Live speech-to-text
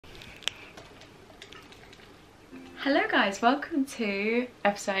Hello guys, welcome to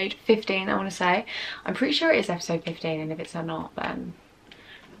episode 15, I want to say. I'm pretty sure it is episode 15, and if it's not, then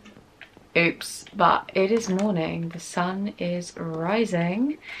oops. But it is morning, the sun is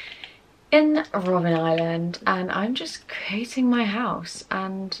rising in Robyn Island, and I'm just creating my house,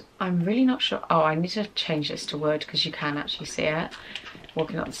 and I'm really not sure. Oh, I need to change this to wood because you can actually see it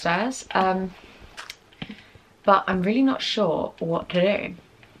walking up the stairs. But I'm really not sure what to do.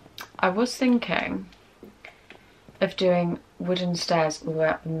 I was thinking of doing wooden stairs all the way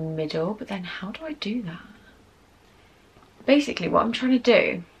up the middle, but then how do I do that? Basically what I'm trying to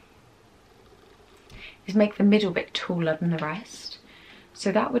do is make the middle bit taller than the rest.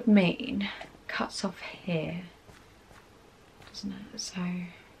 So that would mean cuts off here, doesn't it? So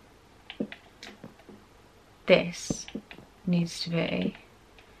this needs to be,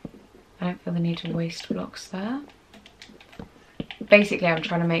 I don't feel the need to waste blocks there. Basically I'm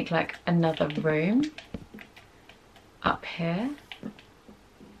trying to make like another room up here,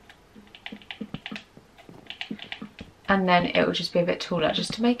 and then it will just be a bit taller,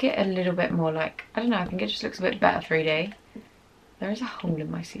 just to make it a little bit more like, I don't know, I think it just looks a bit better 3D. There is a hole in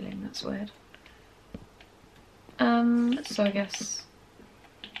my ceiling, that's weird. So I guess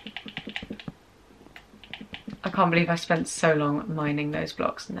I can't believe I spent so long mining those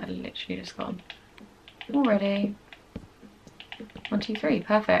blocks and they're literally just gone already. 1, 2, 3,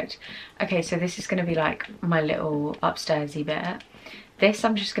 perfect. Okay, so this is going to be like my little upstairsy bit. This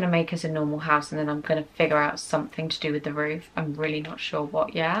I'm just going to make as a normal house, and then I'm going to figure out something to do with the roof. I'm really not sure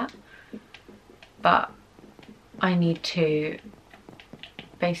what yet, but I need to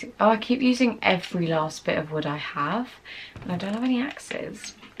oh, I keep using every last bit of wood I have, and I don't have any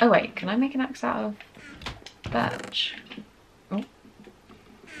axes. Oh wait, can I make an axe out of birch? Oh,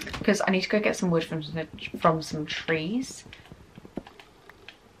 because I need to go get some wood from some trees.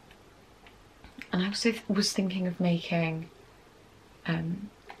 And I also was thinking of making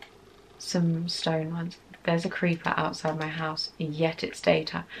some stone ones. There's a creeper outside my house, yet it's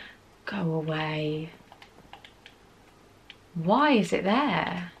daytime. Go away. Why is it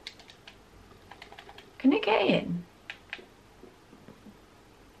there? Can it get in?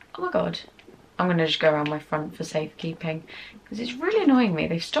 Oh my god. I'm going to just go around my front for safekeeping, because it's really annoying me.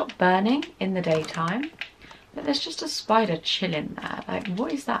 They've stopped burning in the daytime, but there's just a spider chilling there. Like,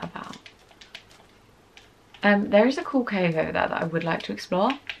 what is that about? There is a cool cave over there that I would like to explore,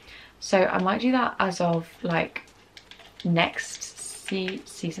 so I might do that as of like next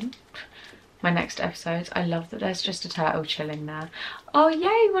season, my next episodes. I love that there's just a turtle chilling there. Oh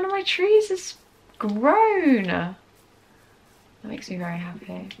yay, one of my trees has grown. That makes me very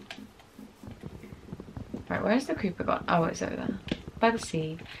happy. Right, where's the creeper gone? Oh, it's over there by the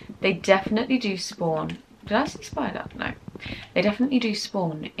sea. They definitely do spawn. Did I see spider? No, they definitely do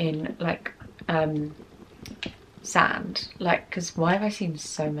spawn in like sand, like, because why have I seen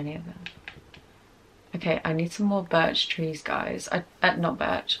so many of them? Okay, I need some more birch trees, guys. Not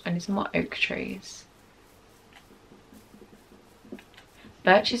birch, I need some more oak trees.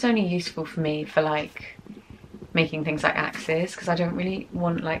 Birch is only useful for me for like making things like axes, because I don't really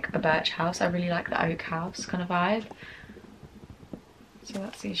want like a birch house. I really like the oak house kind of vibe. So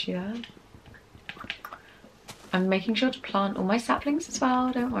that's the issue there. I'm making sure to plant all my saplings as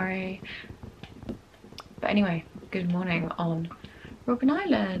well, don't worry. But anyway, good morning on Robyn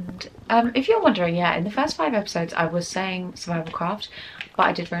Island. If you're wondering, yeah, in the first 5 episodes I was saying survivalcraft, but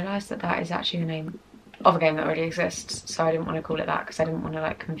I did realise that that is actually the name of a game that already exists, so I didn't want to call it that because I didn't want to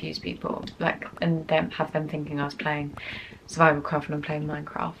like confuse people, like, and then have them thinking I was playing survivalcraft when I'm playing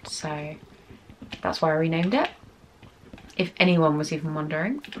Minecraft. So that's why I renamed it, if anyone was even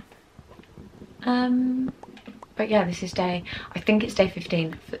wondering. But yeah, this is I think it's day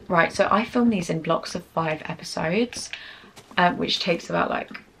 15. Right, so I film these in blocks of 5 episodes, which takes about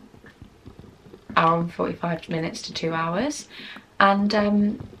like hour and 45 minutes to 2 hours.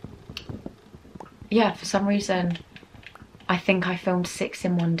 And yeah, for some reason, I think I filmed 6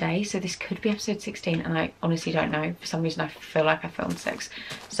 in one day. So this could be episode 16, and I honestly don't know. For some reason, I feel like I filmed 6.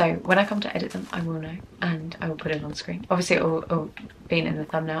 So when I come to edit them, I will know, and I will put it on screen. Obviously, it will be in the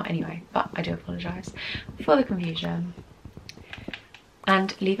thumbnail anyway, but I do apologise for the confusion.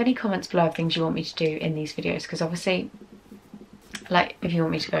 And leave any comments below of things you want me to do in these videos, because obviously, like, if you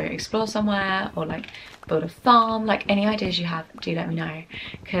want me to go explore somewhere or like build a farm, like any ideas you have, do let me know,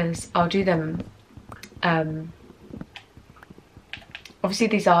 because I'll do them. Obviously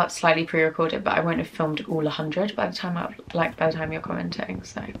these are slightly pre-recorded, but I won't have filmed all 100 by the time you're commenting,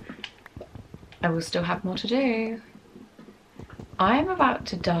 so I will still have more to do. I am about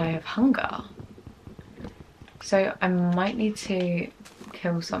to die of hunger, so I might need to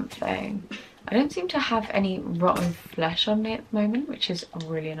kill something. I don't seem to have any rotten flesh on me at the moment, which is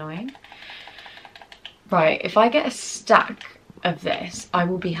really annoying. Right, if I get a stack of this, I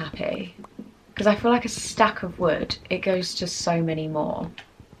will be happy. Because I feel like a stack of wood, it goes to so many more.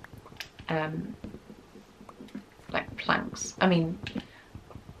 Like planks. I mean,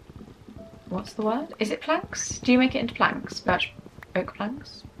 what's the word? Is it planks? Do you make it into planks? Birch oak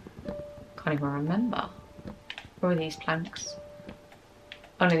planks? Can't even remember. Or are these planks?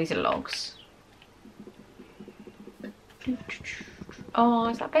 Oh no, these are logs. Oh,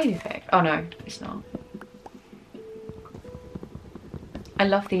 is that baby pig? Oh no, it's not. I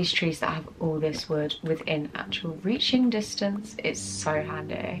love these trees that have all this wood within actual reaching distance. It's so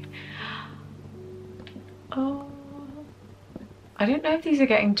handy. Oh, I don't know if these are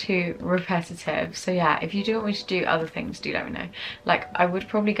getting too repetitive. So yeah, if you do want me to do other things, do let me know. Like, I would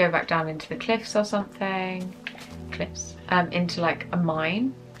probably go back down into the cliffs or something. Cliffs. Into like a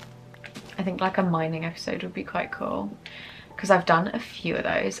mine. I think like a mining episode would be quite cool. Because I've done a few of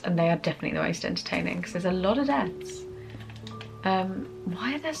those and they are definitely the most entertaining because there's a lot of deaths.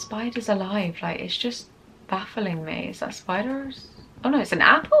 Why are there spiders alive? Like, it's just baffling me. Is that spiders? Oh no, it's an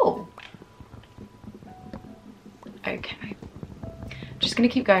apple. Okay. Just gonna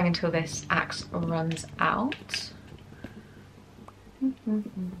keep going until this axe runs out.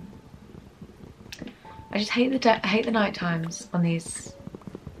 I just hate the night times on these,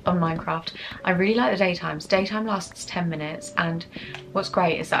 on Minecraft. I really like the daytimes. Daytime lasts 10 minutes, and what's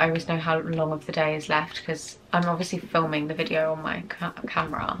great is that I always know how long of the day is left because I'm obviously filming the video on my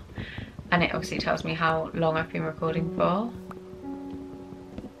camera, and it obviously tells me how long I've been recording for,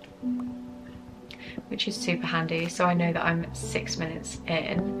 which is super handy. So I know that I'm 6 minutes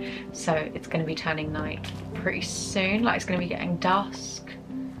in, so it's going to be turning night pretty soon. Like, it's going to be getting dusk.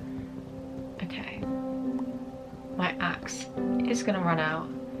 Okay, my axe is going to run out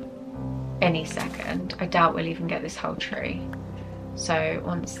any second. I doubt we'll even get this whole tree. So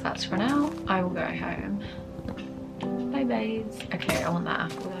once that's run out, I will go home. Bye bays. Okay, I want that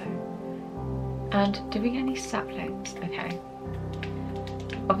apple though. And did we get any saplings? Okay.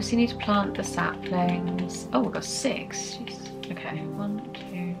 Obviously need to plant the saplings. Oh, we've got 6. Jeez. Okay, 1,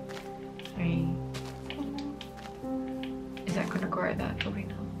 2, 3. Is that gonna grow there? Probably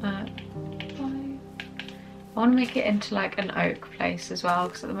not. 5. I want to make it into like an oak place as well,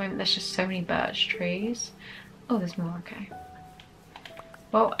 because at the moment there's just so many birch trees. Oh, there's more. Okay.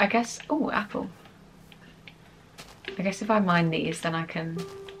 Well, I guess. Oh, apple. I guess if I mine these, then I can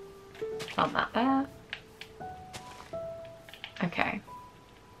plant that there. Okay.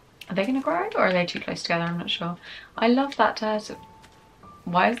 Are they gonna grow, or are they too close together? I'm not sure. I love that turtle.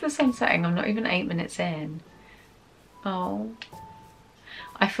 Why is the sun setting? I'm not even 8 minutes in. Oh.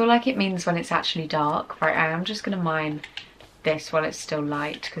 I feel like it means when it's actually dark. Right, I am just gonna mine this while it's still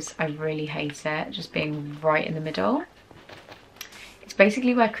light because I really hate it just being right in the middle. It's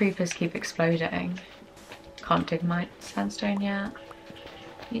basically where creepers keep exploding. Can't dig my sandstone yet.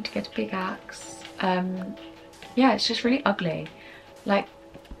 Need to get a big axe. Yeah, it's just really ugly. Like,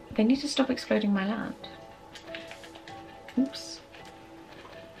 they need to stop exploding my land. Oops.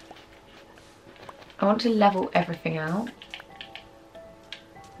 I want to level everything out.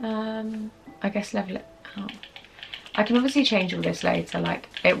 I guess level it out. I can obviously change all this later. Like,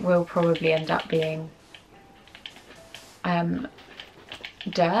 it will probably end up being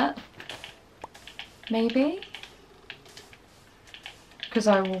dirt, maybe, because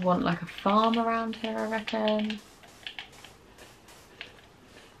I will want like a farm around here, I reckon.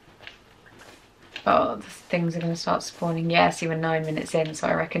 Oh, the things are going to start spawning. Yeah, see, we're 9 minutes in, so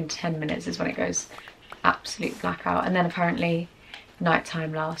I reckon 10 minutes is when it goes absolute blackout. And then apparently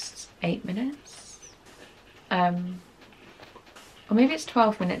nighttime lasts 8 minutes. Or maybe it's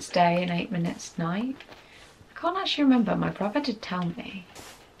 12 minutes day and 8 minutes night. I can't actually remember. My brother did tell me.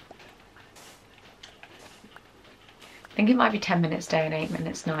 I think it might be 10 minutes day and 8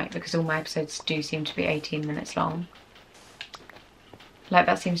 minutes night, because all my episodes do seem to be 18 minutes long. Like,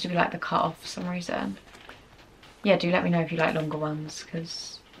 that seems to be like the cut-off for some reason. Yeah, do let me know if you like longer ones,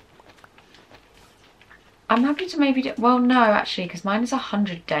 because I'm happy to maybe do, well, no, actually, because mine is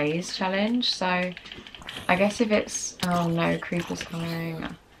 100 days challenge, so I guess if it's, oh no, creeper's coming.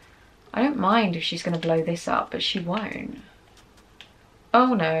 I don't mind if she's going to blow this up, but she won't.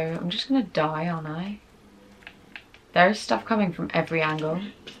 Oh no, I'm just going to die, aren't I? There is stuff coming from every angle.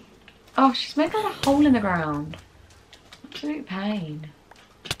 Oh, she's made like a hole in the ground. Absolute pain.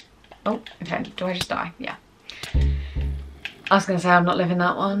 Oh, okay. Do I just die? Yeah. I was going to say I'm not living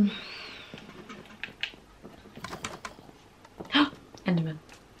that one. Enderman.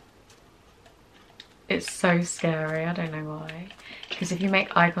 It's so scary. I don't know why. Because if you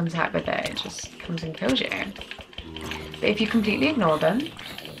make eye contact with it, it just comes and kills you. But if you completely ignore them,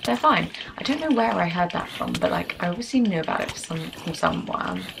 they're fine. I don't know where I heard that from, but like I obviously knew about it from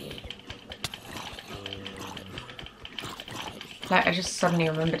somewhere. Like I just suddenly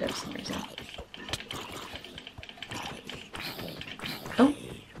remembered it for some reason. Oh,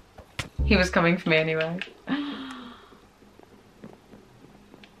 he was coming for me anyway.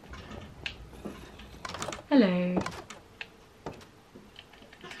 Hello.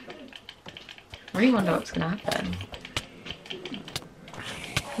 I really wonder what's gonna happen.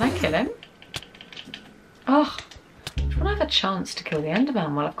 Can I kill him? Oh, I want to have a chance to kill the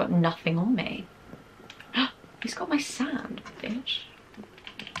Enderman while I've got nothing on me. He's got my sand, bitch.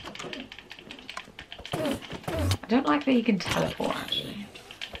 I don't like that he can teleport, actually.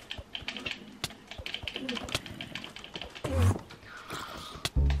 Do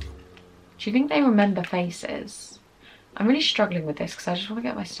you think they remember faces? I'm really struggling with this because I just want to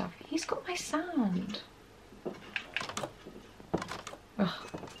get my stuff. He's got my sand. Ugh.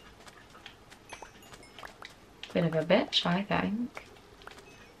 Bit of a bitch, I think.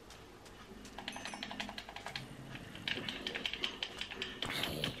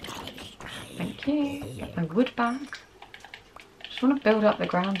 Thank you. Get my wood back. Just want to build up the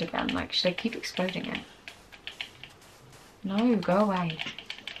ground again. Like, should I keep exploding it? No, go away.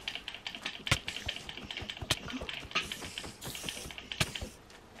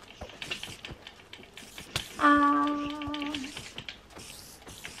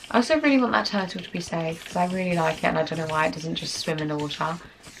 I also really want that turtle to be safe because I really like it and I don't know why it doesn't just swim in the water.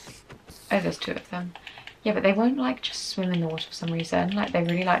 Oh, there's two of them. Yeah, but they won't like just swim in the water for some reason. Like they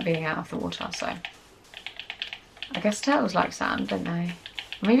really like being out of the water, so. I guess turtles like sand, don't they?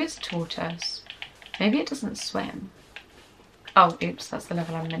 Or maybe it's a tortoise. Maybe it doesn't swim. Oh, oops, that's the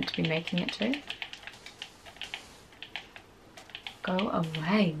level I'm meant to be making it to. Go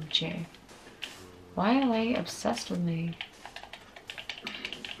away, would you? Why are they obsessed with me?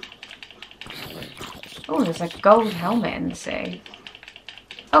 Oh, there's a gold helmet in the sea.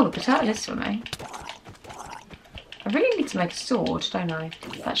 Oh, the turtle is swimming. I really need to make a sword, don't I?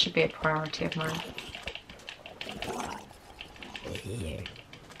 That should be a priority of mine.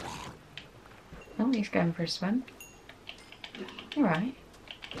 Oh, he's going for a swim. Alright.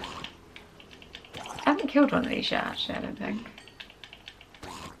 I haven't killed one of these yet, actually, I don't think.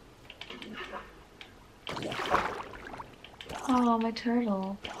 Oh, my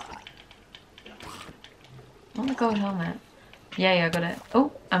turtle. I want the gold helmet. Yay, I got it.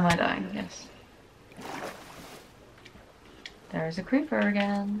 Oh, am I dying? Yes. There is a creeper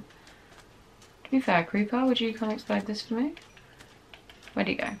again. To be fair, creeper, would you come explode this for me? Where'd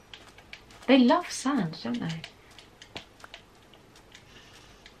you go? They love sand, don't they?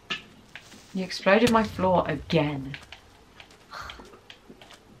 You exploded my floor again.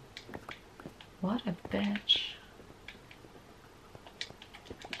 What a bitch.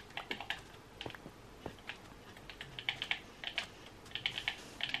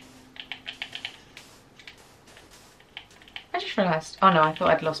 I just realised. Oh no, I thought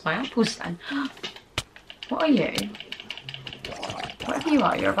I'd lost my apples then. What are you? Whatever you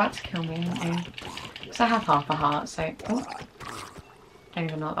are, you're about to kill me, aren't you? Because I have half a heart, so. Oh. I don't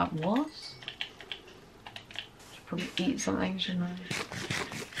even know what that was. Should probably eat something, shouldn't I?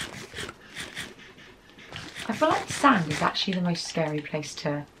 I feel like sand is actually the most scary place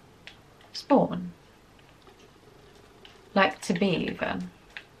to spawn. Like, to be even.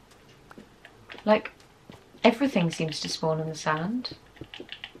 Like, everything seems to spawn in the sand.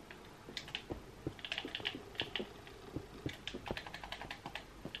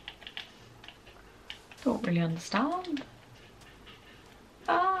 Don't really understand.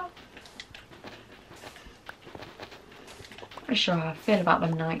 Not sure how I feel about the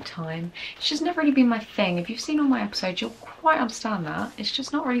night time. It's just never really been my thing. If you've seen all my episodes, you'll quite understand that. It's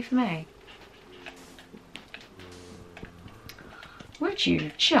just not really for me. Would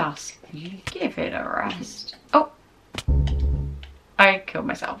you just give it a rest? Oh! I killed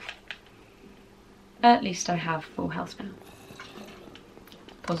myself. At least I have full health now.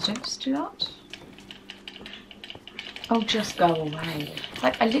 Positives to that. Oh, just go away.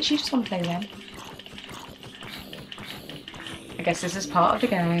 Like, I literally just want to play them. I guess this is part of the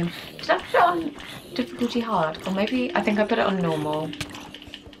game. Did I put it on difficulty hard? Or maybe, I think I put it on normal.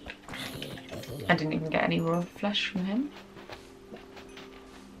 I didn't even get any raw flesh from him.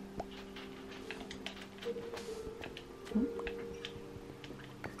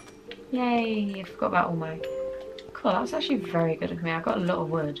 Yay, I forgot about all my... Cool, that was actually very good of me. I got a lot of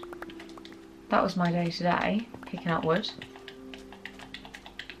wood. That was my day today, picking up wood.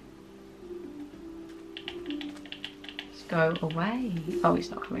 Go away. Oh, he's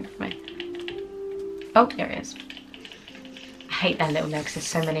not coming for me. Oh, there he is. I hate their little legs. There's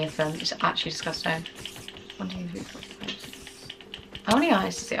so many of them. It's actually disgusting. 1, 2, 3, 4, 5, 6. How many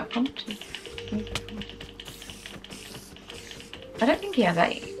eyes does it have? 1, 2, 3, 4. I don't think he has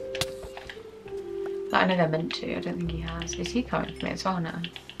 8. Like, I know they're meant to. I don't think he has. Is he coming for me as well now?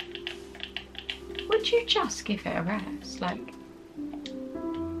 Would you just give it a rest? Like...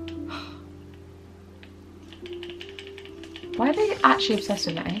 Why are they actually obsessed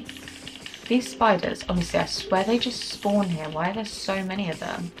with me? These spiders, honestly, I swear they just spawn here. Why are there so many of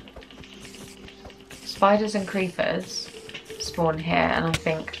them? Spiders and creepers spawn here, and I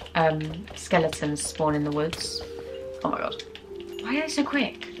think skeletons spawn in the woods. Oh my god. Why are they so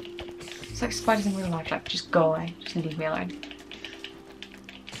quick? It's like spiders in real life, like, just go away. Just leave me alone.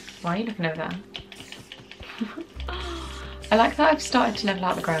 Why are you looking over there? I like that I've started to level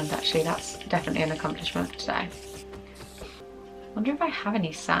out the ground, actually. That's definitely an accomplishment today. I wonder if I have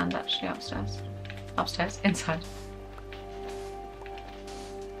any sand actually upstairs. Upstairs? Inside.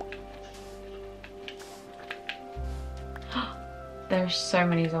 There's so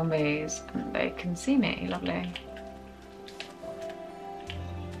many zombies and they can see me. Lovely.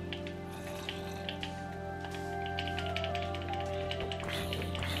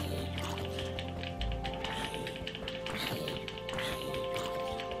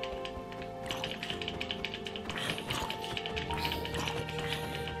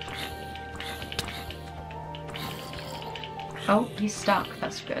 Oh, he's stuck.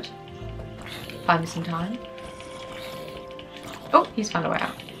 That's good. Find some time. Oh, he's found a way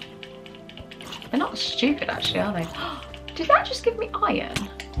out. They're not stupid, actually, are they? Did that just give me iron?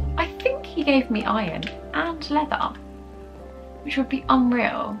 I think he gave me iron and leather, which would be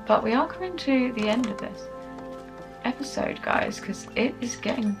unreal. But we are coming to the end of this episode, guys, because it is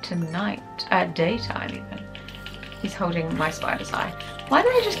getting to night, daytime even. He's holding my spider's eye. Why do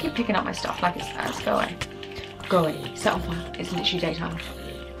they just keep picking up my stuff like it's theirs? Go away. Go away. Set on fire. It's literally daytime.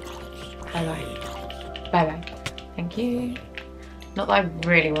 Bye bye. Bye bye. Thank you. Not that I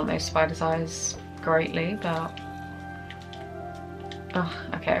really want those spider's eyes greatly, but... Oh,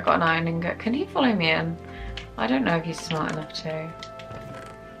 okay, I got an iron ingot. Can he follow me in? I don't know if he's smart enough to.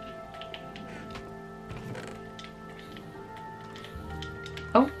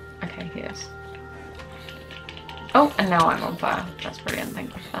 Oh, okay, he is. Oh, and now I'm on fire. That's brilliant,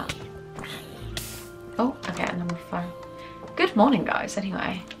 thank you for that. Oh, okay, and I'm on fire. Good morning, guys,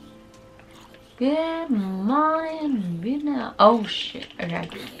 anyway. Good morning, Rina. Oh, shit, okay.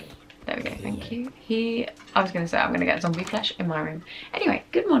 There we go, thank you. I was going to say I'm going to get zombie flesh in my room. Anyway,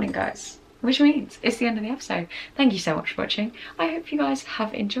 good morning, guys. Which means it's the end of the episode. Thank you so much for watching. I hope you guys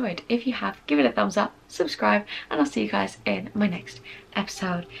have enjoyed. If you have, give it a thumbs up, subscribe, and I'll see you guys in my next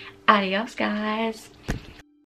episode. Adios, guys.